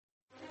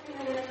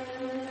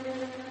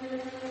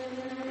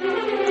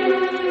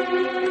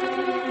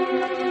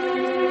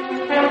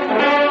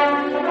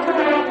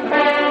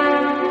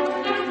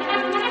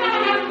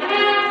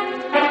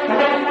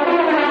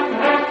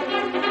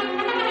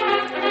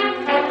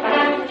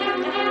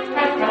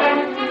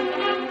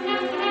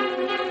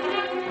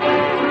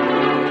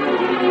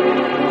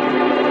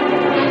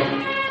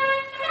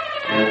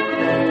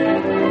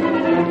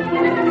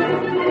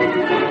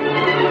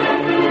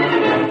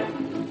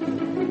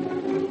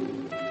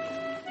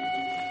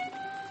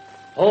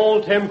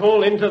Paul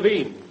Temple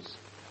Intervenes,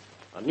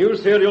 a new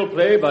serial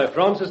play by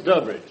Francis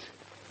Durbridge,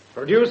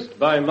 produced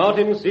by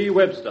Martin C.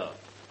 Webster.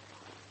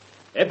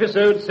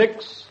 Episode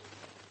 6,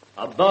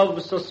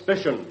 Above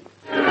Suspicion.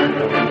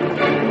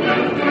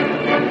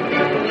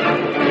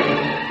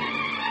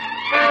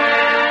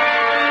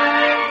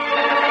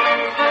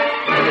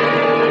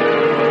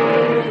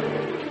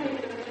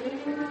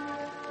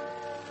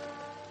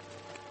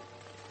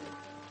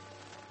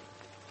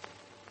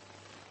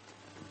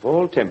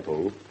 Paul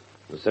Temple,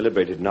 the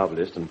celebrated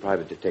novelist and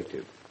private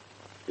detective,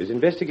 is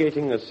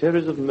investigating a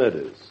series of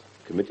murders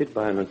committed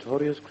by a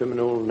notorious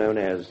criminal known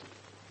as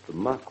the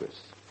Marquis.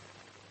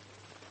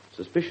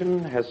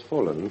 Suspicion has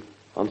fallen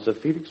on Sir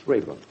Felix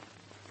Raybon,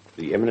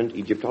 the eminent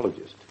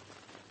Egyptologist,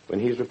 when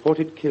he is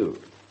reported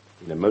killed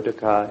in a motor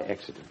car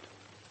accident.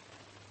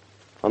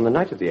 On the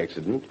night of the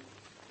accident,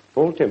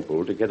 Paul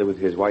Temple, together with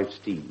his wife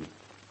Steve,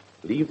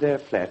 leave their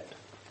flat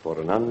for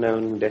an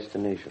unknown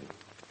destination.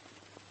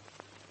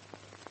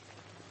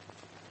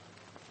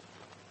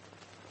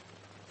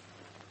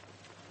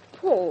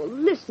 Paul,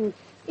 listen.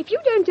 If you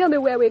don't tell me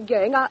where we're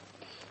going,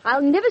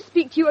 I'll never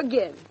speak to you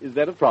again. Is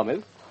that a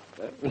promise?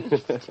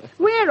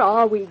 Where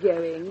are we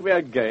going?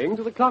 We're going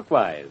to the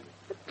Clockwise.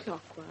 The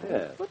Clockwise?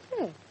 Yes. What's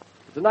that?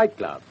 It's a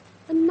nightclub.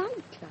 A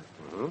nightclub?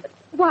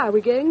 Mm-hmm. Why are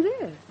we going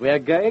there? We're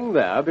going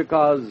there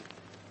because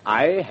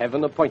I have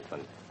an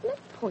appointment. An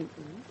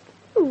appointment?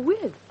 Who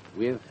with?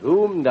 With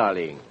whom,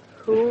 darling?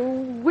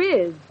 Who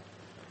with?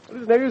 Well,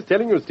 there's no use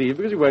telling you, Steve,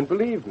 because you won't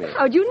believe me.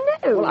 How'd you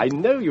know? Well, I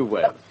know you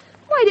won't.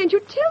 Why don't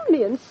you tell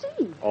me and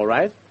see? All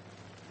right.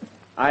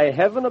 I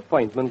have an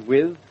appointment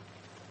with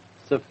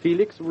Sir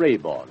Felix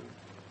Raybon.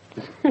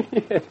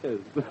 Yes.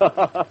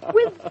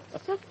 With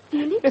Sir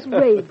Felix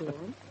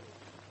Raybon?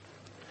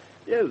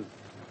 Yes.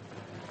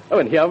 Oh,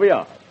 and here we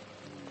are.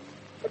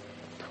 But,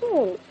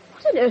 Paul,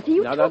 what on earth are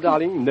you talking... Now,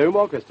 darling, no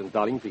more questions,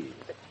 darling, please.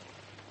 But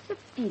Sir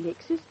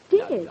Felix is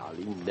dead. Now,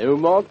 darling, no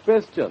more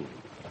questions.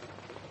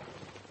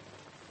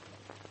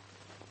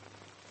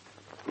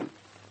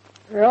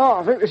 Yeah,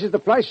 I think this is the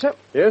place, sir.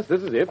 Yes,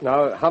 this is it.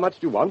 Now, how much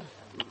do you want?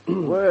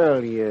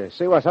 Well, you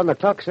see what's on the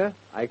clock, sir?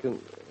 I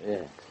can...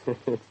 Yes.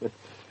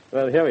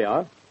 Well, here we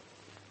are.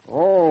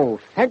 Oh,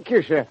 thank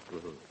you, sir.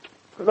 Mm-hmm.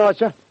 Good night,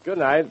 sir. Good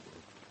night.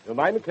 You'll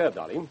mind the curb,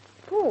 darling.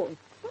 Paul,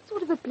 what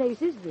sort of a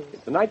place is this?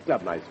 It's a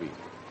nightclub, my sweet,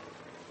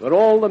 where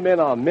all the men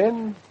are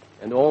men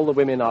and all the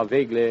women are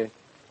vaguely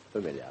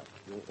familiar.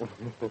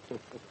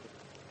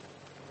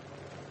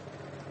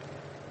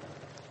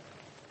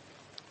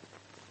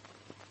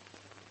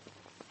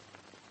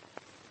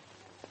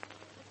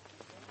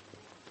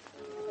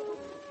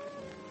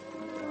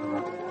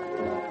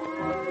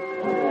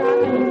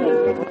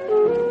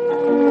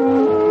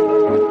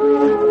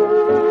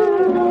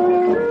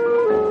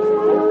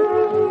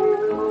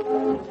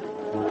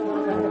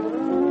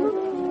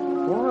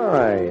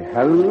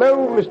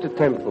 Hello, Mr.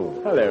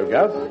 Temple. Hello,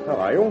 Gus. How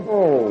are you?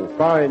 Oh,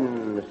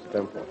 fine, Mr.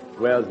 Temple.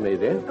 Where's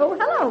Maisie? Oh,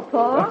 hello,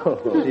 Paul.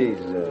 She's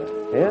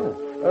here.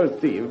 Oh,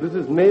 Steve, this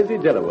is Maisie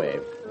Dellaway,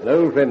 an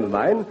old friend of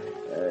mine.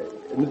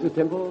 Mr.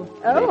 Temple?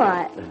 Oh,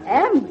 I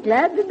am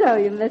glad to know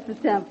you, Mr.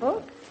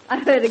 Temple.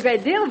 I've heard a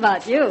great deal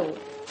about you.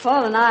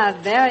 Paul and I are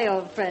very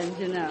old friends,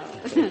 you know.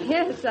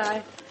 Yes,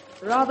 I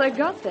rather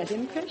got that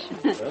impression.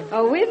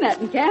 Oh, we met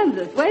in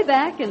Kansas way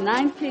back in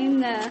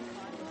 1931.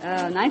 Those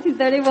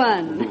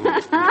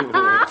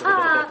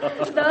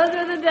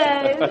were the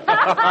days.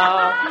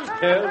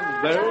 Yes,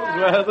 those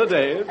were the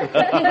days.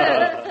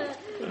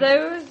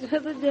 Those were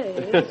the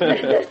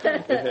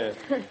days.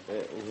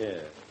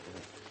 Yeah.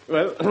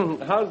 Well,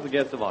 how's the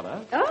guest of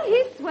honor? Oh,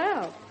 he's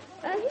swell.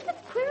 He's a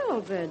queer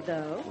old bird,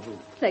 though.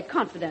 Say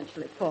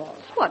confidentially, Paul.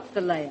 What's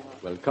the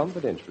layout? Well,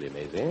 confidentially,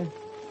 Maisie.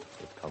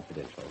 It's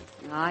confidential.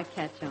 I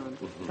catch on.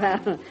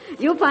 Well,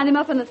 you'll find him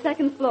up on the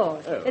second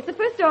floor. Oh. It's the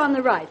first door on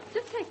the right.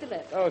 Just take the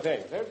lift. Oh,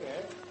 thanks.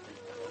 Okay.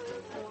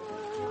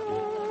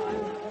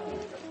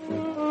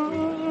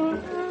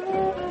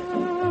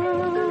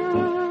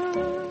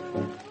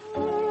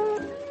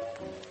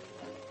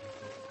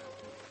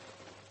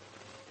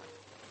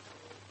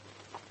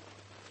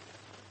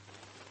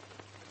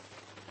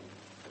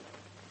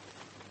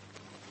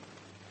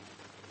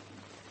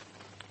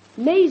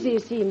 Maisie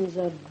seems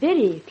a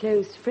very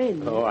close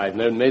friend. Oh, I've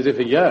known Maisie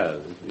for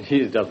years.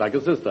 She's just like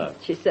a sister.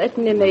 She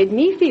certainly made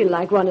me feel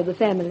like one of the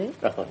family.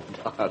 Oh,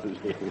 darling.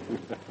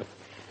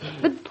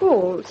 But,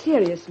 Paul,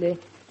 seriously,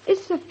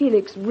 is Sir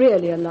Felix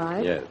really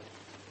alive? Yes.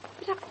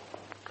 But I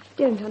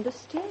don't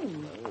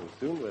understand. Oh,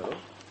 soon will.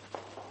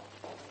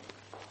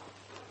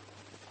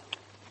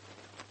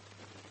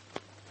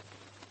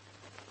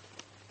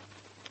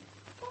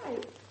 Why,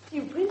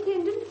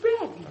 Superintendent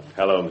Bradley.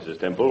 Hello, Mrs.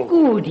 Temple.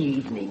 Good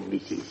evening,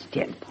 Mrs.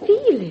 Temple.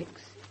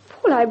 Felix.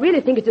 Paul, I really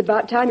think it's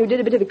about time you did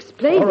a bit of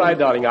explaining. All right,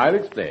 darling, I'll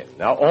explain.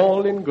 Now,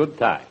 all in good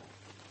time.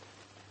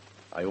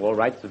 Are you all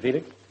right, Sir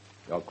Felix?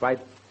 You're quite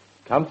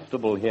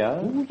comfortable here?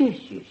 Oh,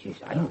 yes.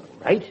 I'm all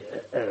right.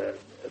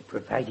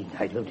 Providing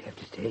I don't have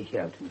to stay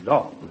here too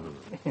long.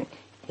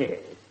 Yes.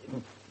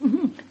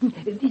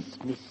 This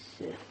Miss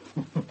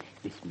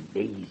This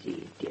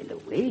Maisie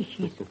Dalloway,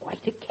 she's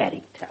quite a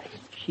character,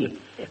 isn't she?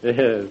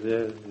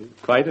 Yes,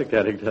 quite a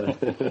character.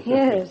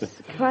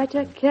 Yes, quite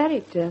a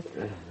character.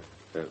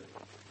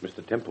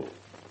 Mr. Temple,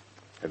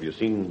 have you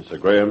seen Sir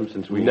Graham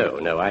since we...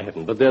 No, I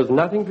haven't. But there's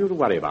nothing for you to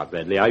worry about,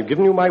 Bradley. I've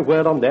given you my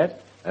word on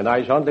that, and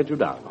I shan't let you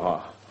down.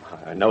 Oh,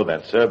 I know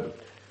that, sir,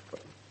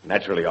 but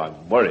naturally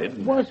I'm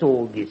worried. Was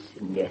all this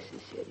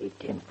necessary,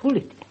 Temple?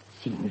 It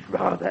seems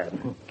rather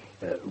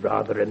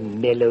a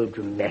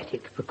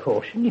melodramatic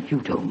precaution, if you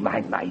don't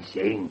mind my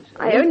saying so.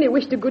 I only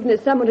wish to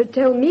goodness someone would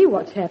tell me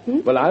what's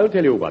happened. Well, I'll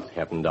tell you what's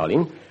happened,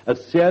 darling. A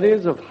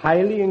series of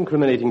highly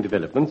incriminating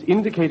developments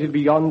indicated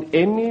beyond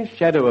any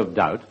shadow of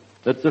doubt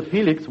that Sir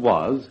Felix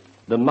was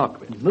the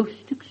Marquis.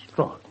 Most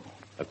extraordinary.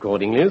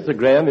 Accordingly, Sir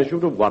Graham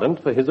issued a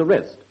warrant for his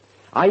arrest.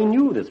 I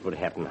knew this would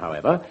happen,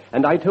 however,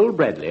 and I told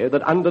Bradley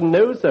that under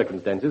no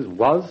circumstances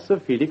was Sir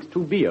Felix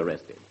to be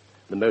arrested.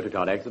 The motor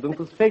car accident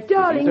was faked.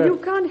 Darling, you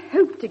can't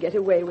hope to get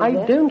away with it.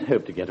 I don't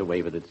hope to get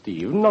away with it,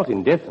 Steve, not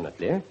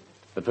indefinitely.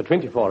 But for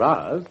 24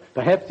 hours,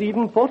 perhaps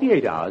even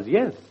 48 hours,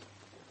 yes.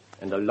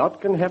 And a lot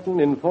can happen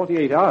in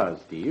 48 hours,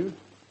 Steve.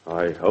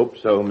 I hope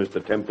so,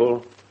 Mr.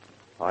 Temple.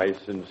 I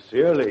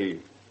sincerely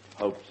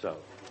hope so.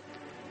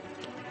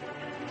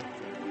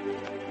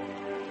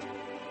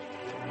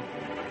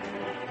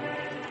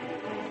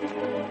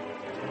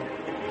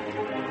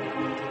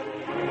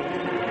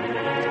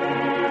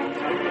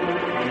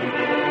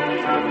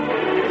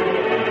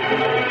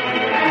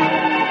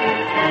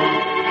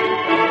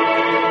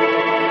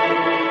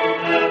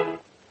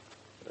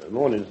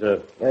 Morning,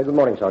 sir. Good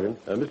morning,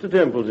 Sergeant. Mr.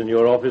 Temple's in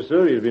your office,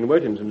 sir. He's been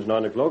waiting since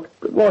 9 o'clock.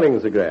 Good morning,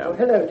 Sir Graham.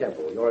 Hello,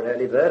 Temple. You're an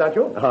early bird, aren't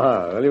you?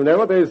 Well, you know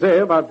what they say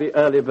about the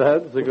early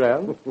birds, Sir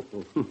Graham.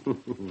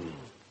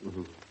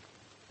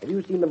 Have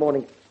you seen the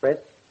Morning Express?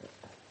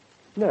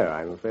 No,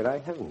 I'm afraid I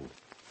haven't.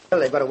 Well,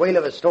 they've got a whale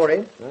of a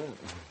story.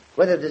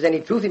 Whether there's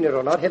any truth in it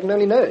or not, heaven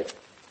only knows.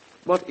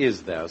 What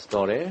is their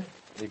story,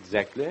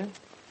 exactly?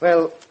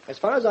 Well, as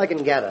far as I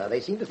can gather, they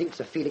seem to think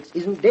Sir Felix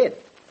isn't dead.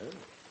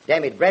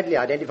 Damn it, Bradley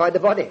identified the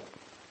body.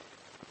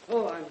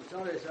 Oh, I'm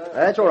sorry, sir.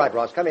 That's all right,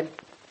 Ross. Come in.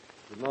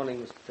 Good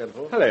morning, Mr.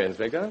 Temple. Hello,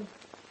 Inspector.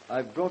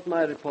 I've brought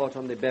my report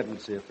on the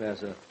Bevancy affair,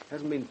 sir.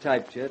 Hasn't been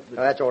typed yet, but...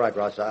 That's all right,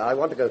 Ross. I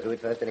want to go through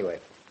it first anyway.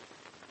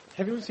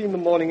 Have you seen the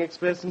Morning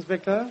Express,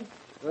 Inspector?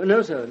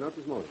 No, sir, not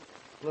this morning.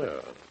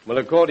 No. Well,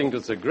 according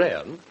to Sir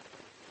Graham,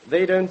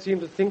 they don't seem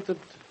to think that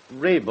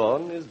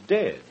Rayborn is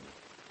dead.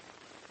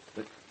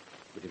 But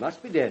he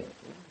must be dead.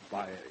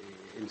 Why,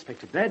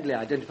 Inspector Bradley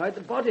identified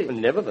the body.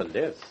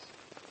 Nevertheless,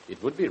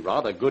 it would be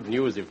rather good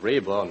news if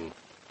Rayborn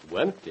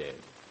weren't dead.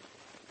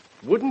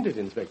 Wouldn't it,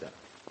 Inspector?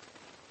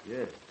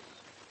 Yes.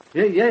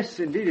 Yes,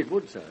 indeed it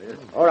would, sir, yes.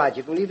 All right,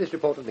 you can leave this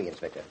report with me,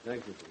 Inspector.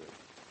 Thank you, sir.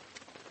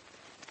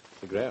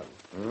 Sir Graham.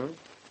 Do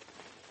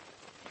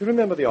you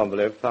remember the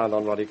envelope found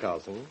on Roddy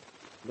Carson?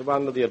 The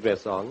one with the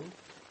address on?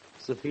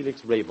 Sir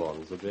Felix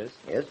Rayborn's address?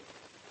 Yes?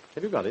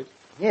 Have you got it?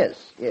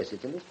 Yes,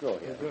 it's in this drawer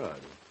here. Good.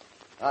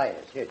 Ah,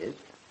 yes, here it is.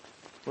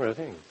 Well,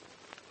 thanks.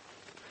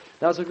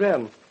 Now, Sir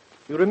Graham,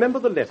 you remember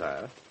the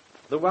letter?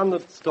 The one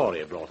that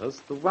Story brought us?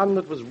 The one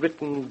that was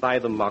written by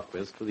the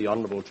Marquis to the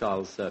Honourable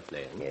Charles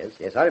Surflane?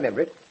 Yes, I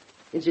remember it.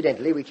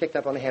 Incidentally, we checked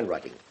up on the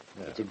handwriting.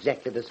 Yeah. It's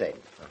exactly the same.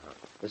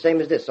 The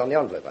same as this on the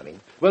envelope, I mean.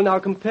 Well, now,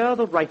 compare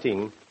the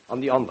writing on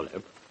the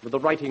envelope with the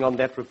writing on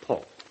that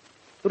report.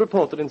 The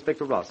report that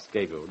Inspector Ross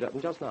gave you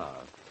just now.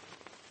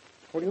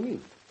 What do you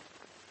mean?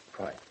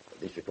 Why,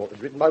 this report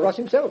was written by Ross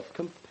himself.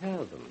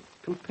 Compare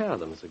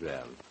them, Sir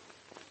Graham.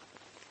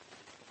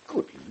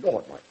 Good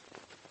Lord, Mike.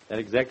 They're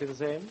exactly the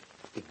same?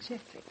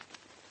 Exactly.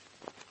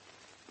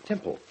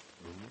 Temple.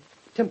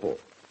 Temple.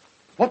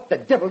 What the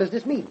devil does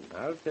this mean?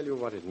 I'll tell you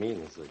what it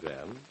means, Sir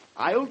Graham.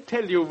 I'll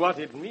tell you what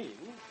it means.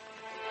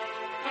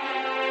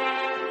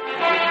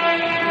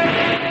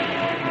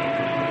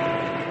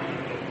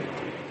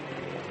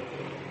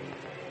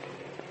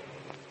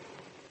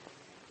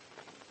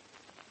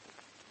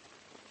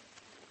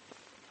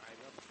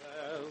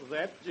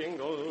 That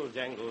jingle,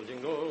 jangle,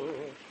 jingle,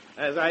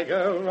 as I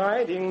go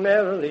riding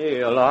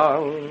merrily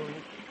along.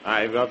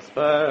 I've got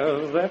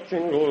spurs that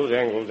jingle,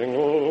 jangle,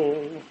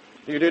 jingle.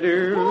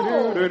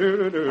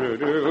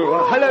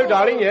 Hello,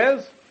 darling,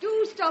 yes?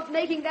 Do stop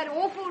making that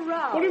awful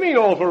row. What do you mean,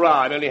 awful row?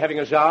 I'm only having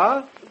a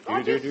shower.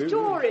 Roger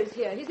Storr is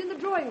here. He's in the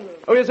drawing room.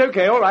 Oh, yes,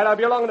 okay, all right, I'll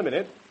be along in a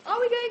minute. Are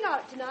we going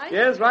out tonight?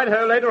 Yes, right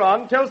ho, later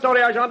on. Tell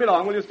Story I shan't be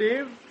long, will you,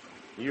 Steve?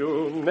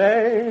 You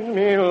made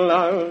me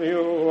love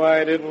you,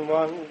 I didn't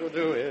want to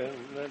do it.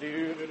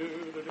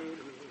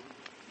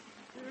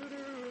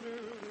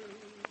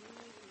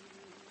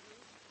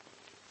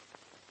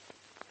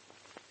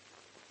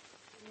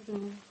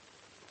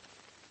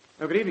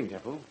 Oh, good evening,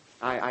 Temple.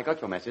 I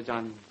got your message.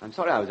 I'm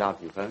sorry I was out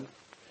when you phoned.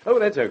 Oh,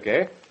 that's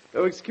okay.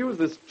 Oh, excuse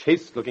this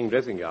chaste-looking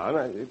dressing gown.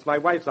 It's my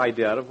wife's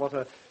idea of what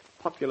a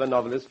popular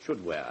novelist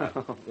should wear.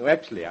 Oh,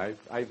 actually,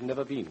 I've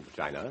never been to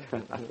China.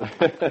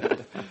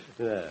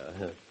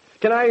 Yeah.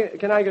 Can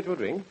I get you a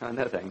drink?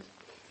 No, thanks.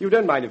 You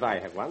don't mind if I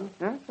have one?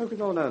 No,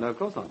 of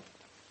course not.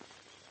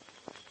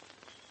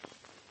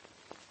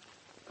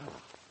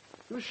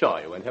 You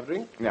sure you won't have a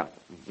drink? Yeah.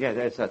 Yeah,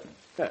 that's certain.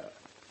 Yeah.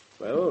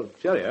 Well,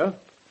 cheerio.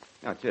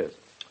 Oh, cheers.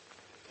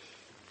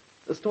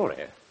 The story.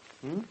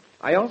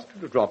 I asked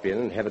you to drop in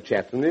and have a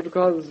chat with me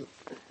because...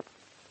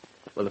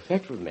 Well, the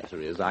fact of the matter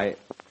is, I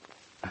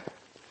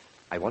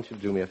want you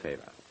to do me a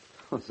favor.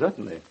 Oh,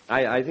 certainly.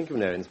 I think you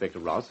know Inspector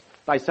Ross,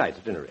 by sight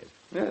at any rate.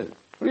 Yes.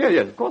 Well,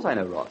 yes, of course I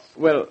know Ross.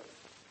 Well,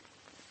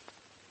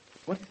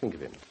 what do you think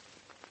of him?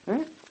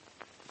 Eh?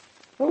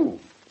 Oh,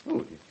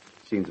 he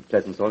seems a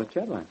pleasant sort of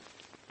chap. I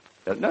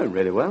don't know him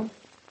really well.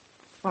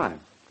 Why?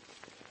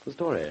 The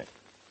story.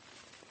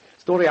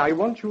 Story, I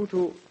want you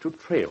to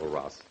trail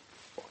Ross.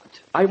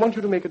 What? I want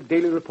you to make a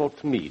daily report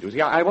to me. Do you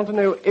see? I want to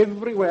know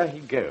everywhere he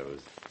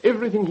goes,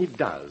 everything he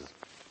does,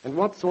 and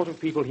what sort of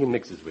people he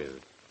mixes with.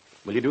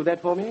 Will you do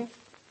that for me?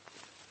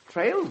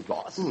 Trail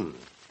Ross?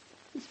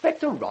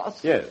 Inspector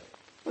Ross? Yes.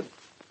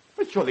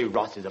 But surely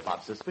Ross is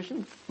above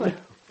suspicion.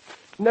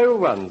 No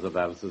one's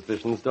above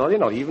suspicion, Story,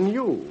 not even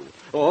you,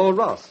 or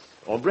Ross,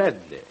 or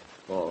Bradley,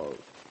 or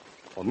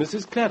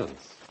Mrs.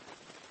 Clarence,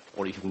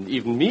 or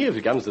even me if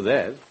it comes to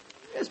that.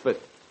 Yes, but...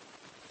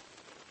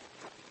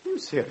 Are you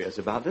serious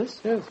about this?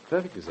 Yes,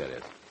 perfectly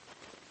serious.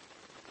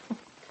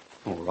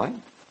 All right.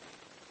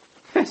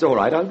 That's all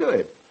right, I'll do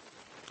it.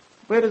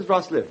 Where does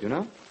Ross live, do you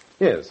know?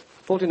 Yes,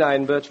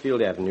 49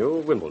 Birchfield Avenue,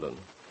 Wimbledon.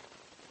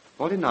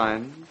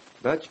 49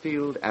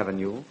 Birchfield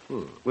Avenue,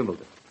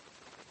 Wimbledon.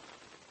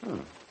 Oh.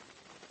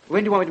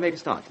 When do you want me to make a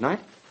start? Tonight?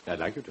 I'd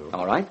like you to.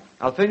 All right.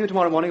 I'll phone you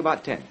tomorrow morning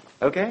about 10.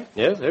 Okay?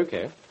 Yes,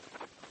 okay.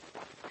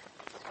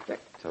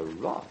 Inspector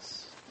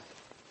Ross.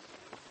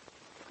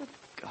 Good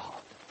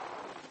God.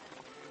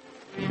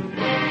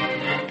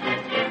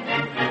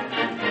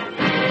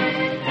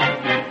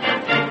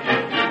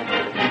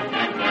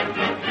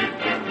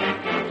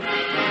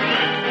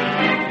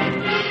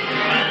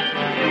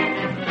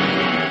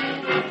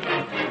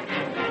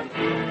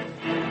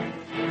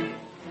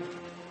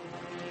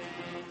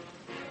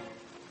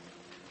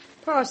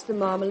 Pass the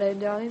marmalade,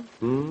 darling.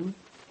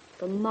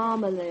 The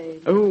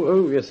marmalade.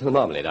 Oh, yes, the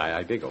marmalade.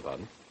 I beg your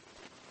pardon.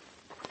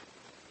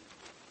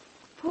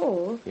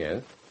 Paul,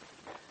 Yes?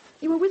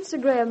 you were with Sir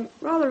Graham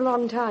rather a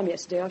long time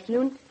yesterday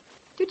afternoon.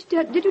 Did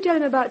you tell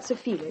him about Sir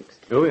Felix?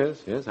 Oh,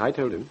 yes, I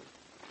told him.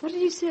 What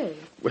did he say?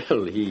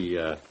 Well, he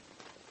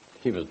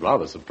was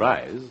rather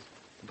surprised,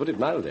 to put it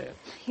mildly.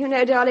 You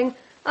know, darling,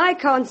 I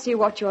can't see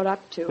what you're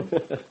up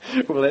to.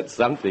 Well, that's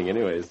something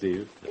anyway,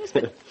 Steve. Yes,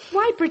 but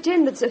why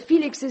pretend that Sir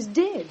Felix is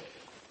dead?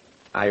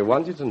 I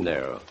want you to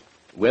know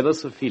whether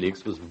Sir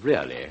Felix was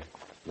really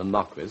the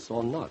Marquis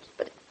or not.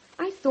 But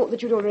I thought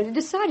that you'd already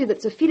decided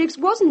that Sir Felix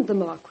wasn't the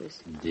Marquis.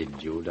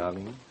 Did you,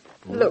 darling?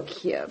 Look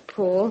here,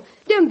 Paul.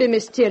 Don't be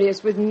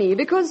mysterious with me,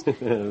 because...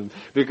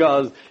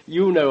 Because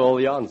you know all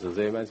the answers,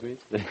 eh, my sweet?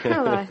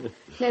 Well, I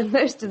know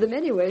most of them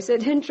anyway, so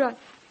don't try...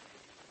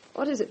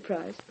 What is it,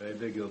 Price? I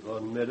beg your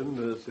pardon,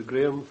 madam. Sir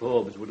Graham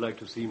Forbes would like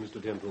to see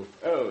Mr. Temple.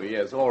 Oh,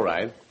 yes, all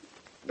right.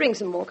 Bring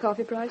some more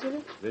coffee, Price, will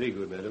you? Very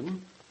good,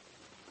 madam.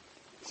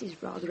 This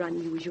is rather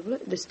unusual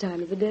at this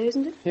time of the day,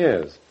 isn't it?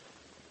 Yes.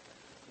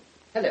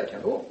 Hello,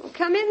 Temple. Well,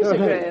 come in, Sir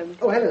Graham.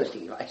 Oh, hello,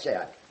 Steve. I say,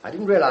 I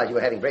didn't realize you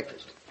were having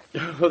breakfast.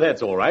 Oh,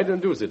 that's all right.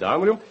 And do sit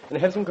down, will you? And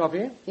have some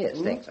coffee? Yes,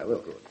 thanks. I will.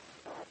 Good.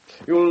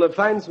 You'll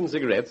find some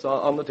cigarettes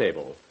on the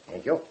table.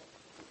 Thank you.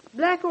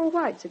 Black or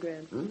white, Sir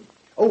Graham?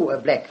 Oh,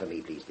 black for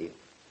me, please, Steve.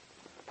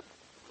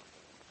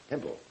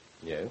 Temple,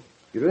 Yes?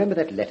 you remember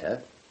that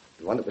letter?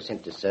 The one that was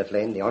sent to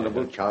Surflane, the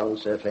Honourable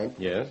Charles Surflane?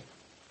 Yes.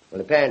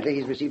 Well, apparently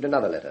he's received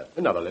another letter.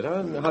 Another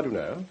letter? How do you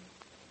know?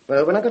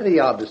 Well, when I got to the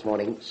yard this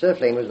morning,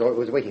 Surflane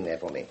was waiting there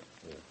for me.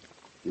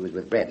 He was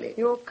with Bradley.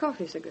 Your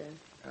coffee, Sir Graham.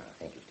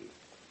 Thank you, Steve.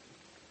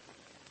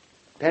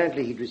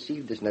 Apparently he'd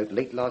received this note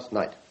late last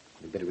night.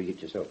 You'd better read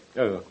it yourself.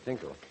 Oh,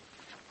 thank you.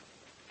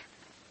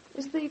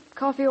 Is the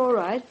coffee all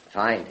right?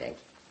 Fine,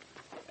 thanks.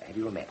 Have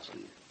you a match,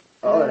 Steve?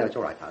 Oh, no, it's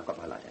all right. I've got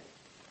my lighter.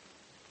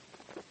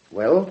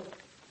 Well?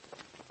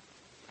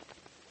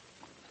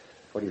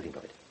 What do you think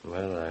of it?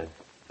 Well,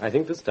 I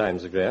think this time,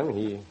 Sir Graham,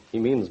 he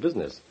means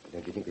business.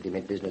 Don't you think that he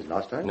meant business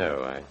last time? No,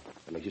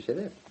 What makes you say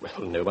that?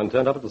 Well, no one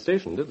turned up at the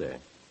station, did they?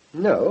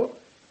 No,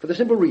 for the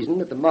simple reason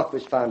that the Marquis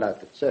found out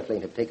that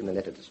Surflane had taken the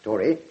letter to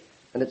Story,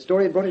 and that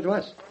Story had brought it to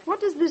us. What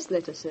does this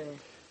letter say?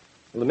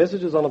 Well, the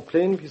message is on a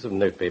plain piece of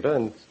notepaper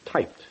and it's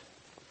typed.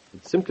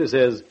 It simply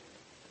says,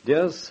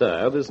 "Dear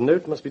Sir, this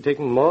note must be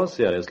taken more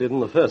seriously than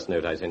the first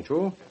note I sent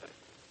you,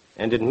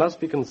 and it must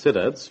be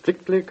considered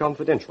strictly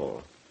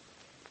confidential.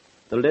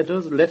 The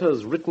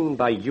letters written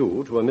by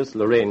you to a Miss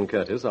Lorraine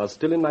Curtis are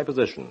still in my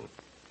possession.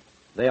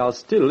 They are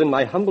still, in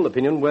my humble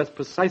opinion, worth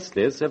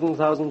precisely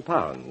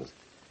 £7,000.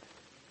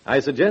 I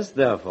suggest,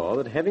 therefore,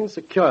 that having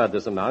secured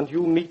this amount,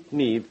 you meet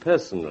me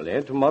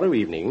personally tomorrow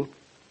evening,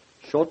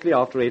 shortly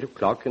after 8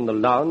 o'clock, in the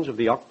lounge of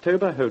the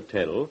October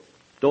Hotel,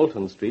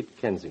 Dalton Street,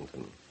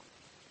 Kensington.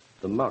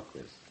 The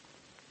Marquis."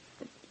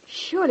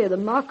 Surely the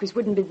Marquis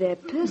wouldn't be there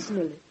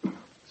personally.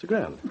 Sir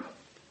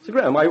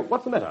Graham, why,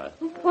 what's the matter?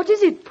 What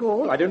is it,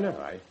 Paul? I don't know.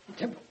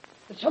 Temple,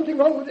 there's something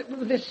wrong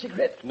with this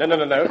cigarette. No.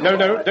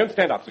 Don't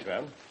stand up, Sir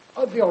Graham.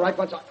 I'll be all right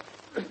once I...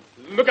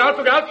 Look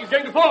out, he's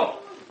going to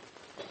fall.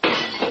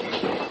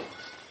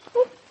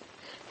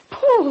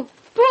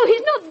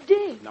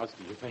 now,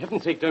 Steve, for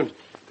heaven's sake, don't...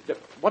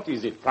 What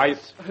is it,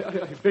 Price?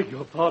 I beg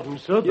your pardon,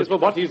 sir, but... Yes, well,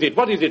 what is it?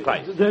 What is it,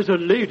 Price? There's a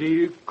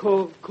lady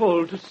called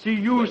to see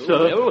you,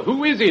 sir. Well,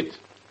 who is it?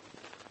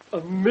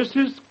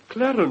 Mrs.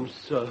 Clarence,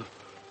 sir.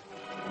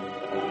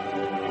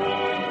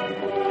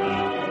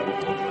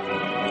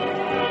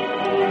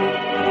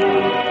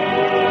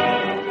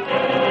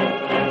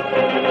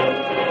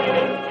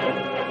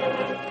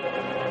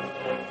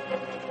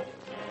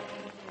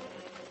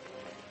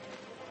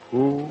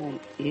 Who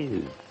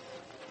is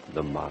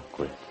the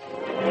Marquis?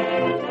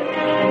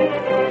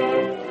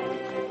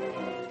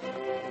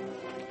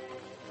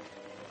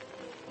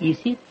 Is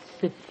it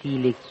Sir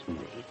Felix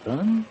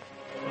Rayburn?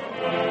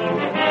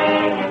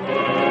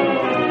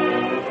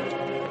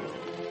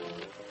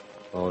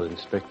 Or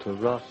Inspector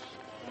Ross.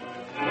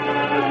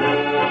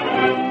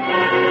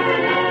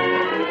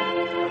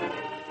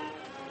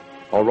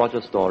 Or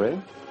Roger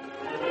Story?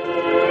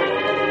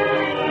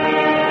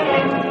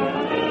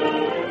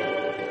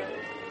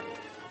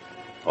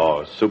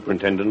 Or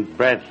Superintendent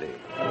Bradley?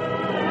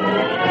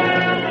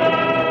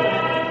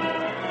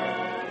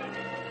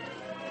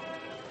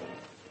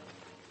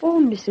 Or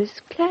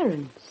Mrs.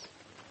 Clarence.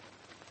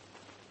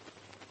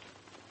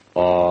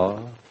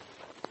 Or...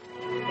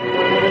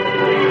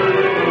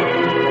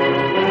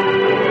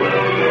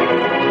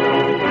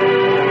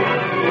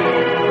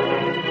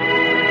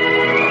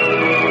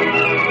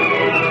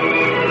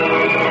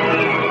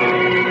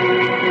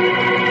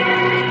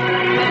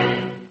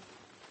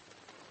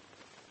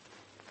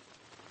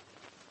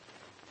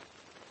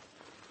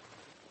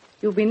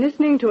 You've been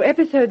listening to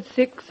episode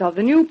 6 of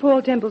the new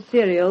Paul Temple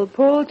serial,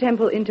 Paul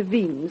Temple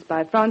Intervenes,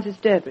 by Francis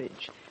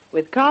Durbridge,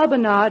 with Carl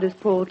Bernard as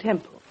Paul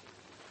Temple.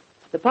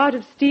 The part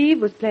of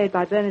Steve was played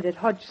by Bernadette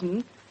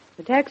Hodgson,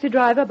 the taxi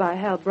driver by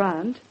Hal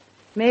Brandt,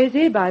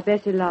 Maisie by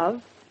Bessie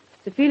Love,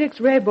 Sir Felix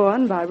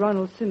Rayborn by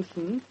Ronald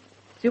Simpson,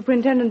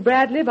 Superintendent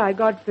Bradley by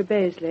Godfrey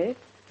Baisley,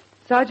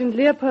 Sergeant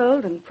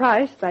Leopold and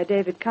Price by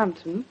David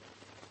Compton,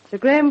 Sir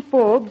Graham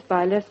Forbes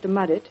by Lester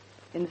Muddett,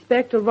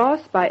 Inspector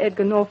Ross by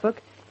Edgar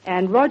Norfolk,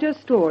 and Roger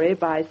Story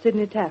by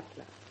Sidney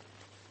Taffler.